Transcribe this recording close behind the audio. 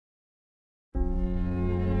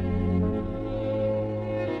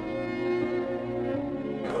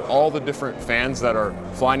all the different fans that are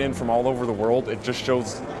flying in from all over the world, it just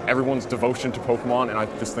shows everyone's devotion to Pokemon, and I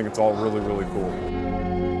just think it's all really, really cool.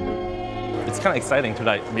 It's kind of exciting to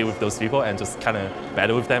like be with those people and just kind of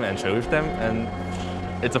battle with them and chill with them, and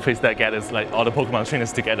it's a place that gathers like all the Pokemon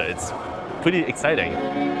trainers together. It's pretty exciting.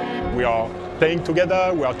 We are playing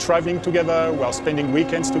together, we are traveling together, we are spending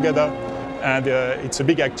weekends together, and it's a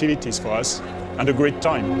big activity for us and a great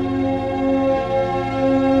time.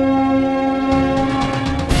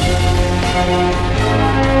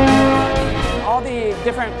 All the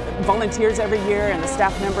different volunteers every year and the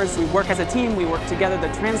staff members, we work as a team, we work together,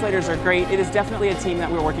 the translators are great. It is definitely a team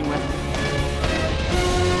that we're working with.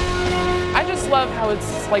 I just love how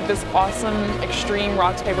it's like this awesome, extreme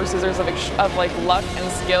rock, paper, scissors of like luck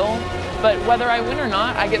and skill. But whether I win or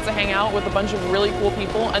not, I get to hang out with a bunch of really cool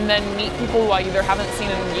people and then meet people who I either haven't seen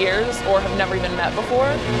in years or have never even met before.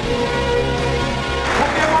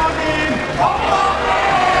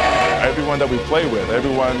 Everyone that we play with,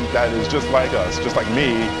 everyone that is just like us, just like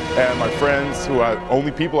me, and my friends who are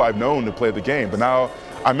only people I've known to play the game. But now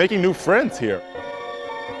I'm making new friends here.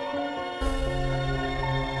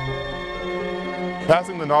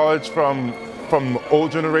 Passing the knowledge from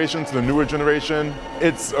old generation to the newer generation,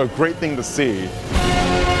 it's a great thing to see.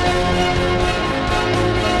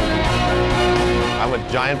 I'm a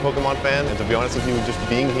giant Pokemon fan, and to be honest with you, just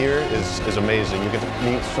being here is amazing. You get to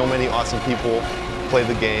meet so many awesome people, play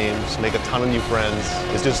the games, make a ton of new friends.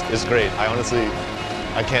 It's great.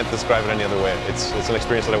 I can't describe it any other way. It's an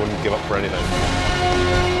experience that I wouldn't give up for anything.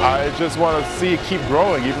 I just want to see it keep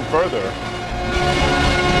growing even further.